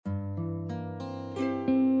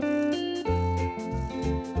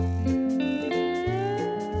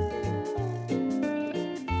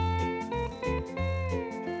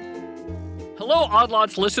Hello, Odd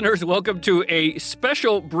Lots listeners. Welcome to a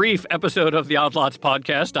special brief episode of the Odd Lots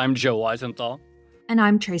podcast. I'm Joe Weisenthal. And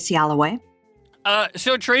I'm Tracy Alloway.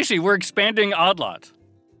 So, Tracy, we're expanding Odd Lots.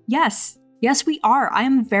 Yes, we are. I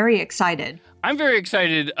am very excited. I'm very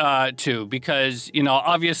excited, too, because,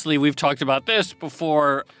 obviously we've talked about this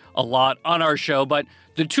before a lot on our show, but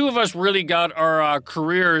the two of us really got our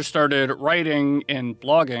careers started writing and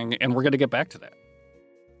blogging, and we're going to get back to that.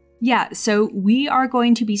 Yeah, so we are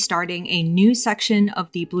going to be starting a new section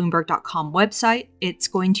of the Bloomberg.com website. It's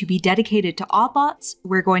going to be dedicated to Odd Lots.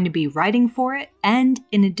 We're going to be writing for it. And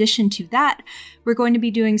in addition to that, we're going to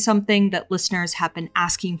be doing something that listeners have been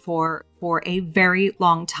asking for a very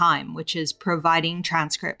long time, which is providing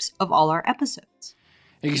transcripts of all our episodes.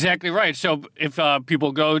 Exactly right. So if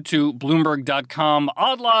people go to Bloomberg.com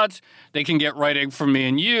Odd Lots, they can get writing from me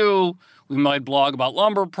and you. We might blog about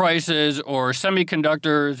lumber prices or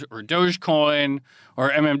semiconductors or Dogecoin or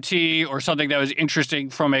MMT or something that was interesting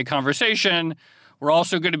from a conversation. We're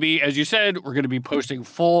also going to be, as you said, we're going to be posting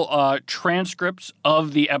full transcripts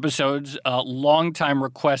of the episodes, long-time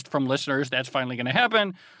request from listeners. That's finally going to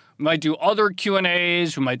happen. We might do other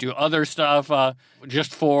Q&As. We might do other stuff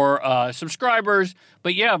just for subscribers.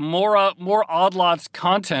 But yeah, more Odd Lots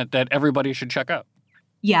content that everybody should check out.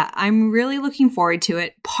 Yeah, I'm really looking forward to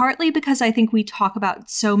it, partly because I think we talk about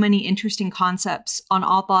so many interesting concepts on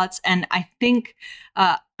Odd Lots, and I think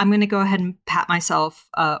I'm going to go ahead and pat myself,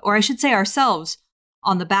 or I should say ourselves,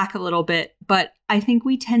 on the back a little bit, but I think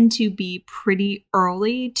we tend to be pretty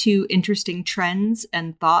early to interesting trends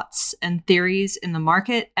and thoughts and theories in the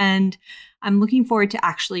market, and I'm looking forward to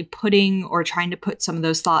actually putting or trying to put some of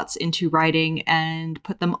those thoughts into writing and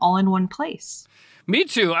put them all in one place. Me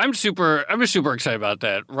too. I'm super excited about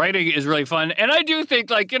that. Writing is really fun. And I do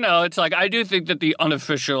think I do think that the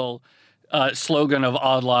unofficial slogan of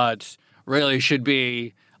Odd Lots really should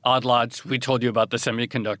be Odd Lots. We told you about the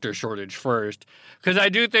semiconductor shortage first. Because I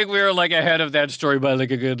do think we were ahead of that story by a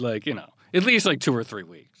good, at least 2 or 3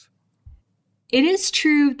 weeks. It is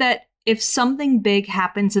true that if something big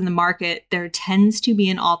happens in the market, there tends to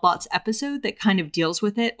be an Odd Lots episode that kind of deals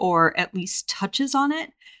with it or at least touches on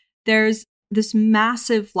it. There's this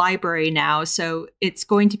massive library now, so it's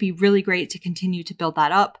going to be really great to continue to build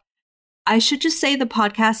that up. I should just say the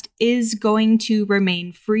podcast is going to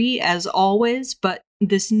remain free as always, but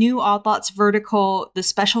this new Odd Lots vertical, the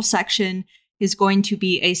special section, is going to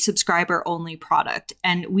be a subscriber-only product,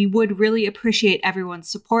 and we would really appreciate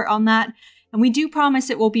everyone's support on that. And we do promise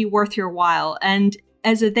it will be worth your while. And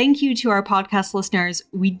as a thank you to our podcast listeners,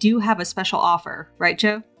 we do have a special offer, right,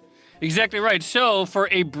 Joe? Exactly right. So for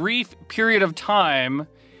a brief period of time,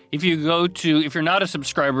 if you're not a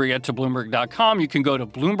subscriber yet to Bloomberg.com, you can go to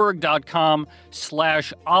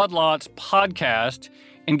Bloomberg.com/oddlotspodcast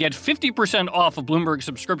and get 50% off a Bloomberg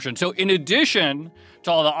subscription. So in addition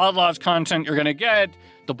to all the Odd Lots content you're going to get,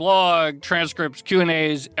 the blog, transcripts,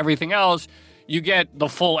 Q&As, everything else, you get the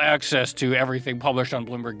full access to everything published on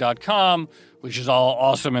Bloomberg.com, which is all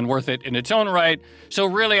awesome and worth it in its own right. So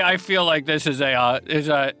really, I feel like this is a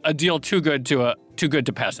deal too good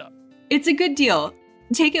to pass up. It's a good deal.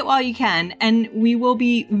 Take it while you can, and we will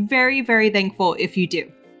be very, very thankful if you do.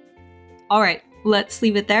 All right, let's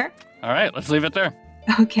leave it there. All right, let's leave it there.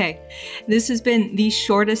 Okay, this has been the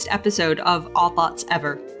shortest episode of Odd Lots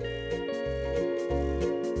ever.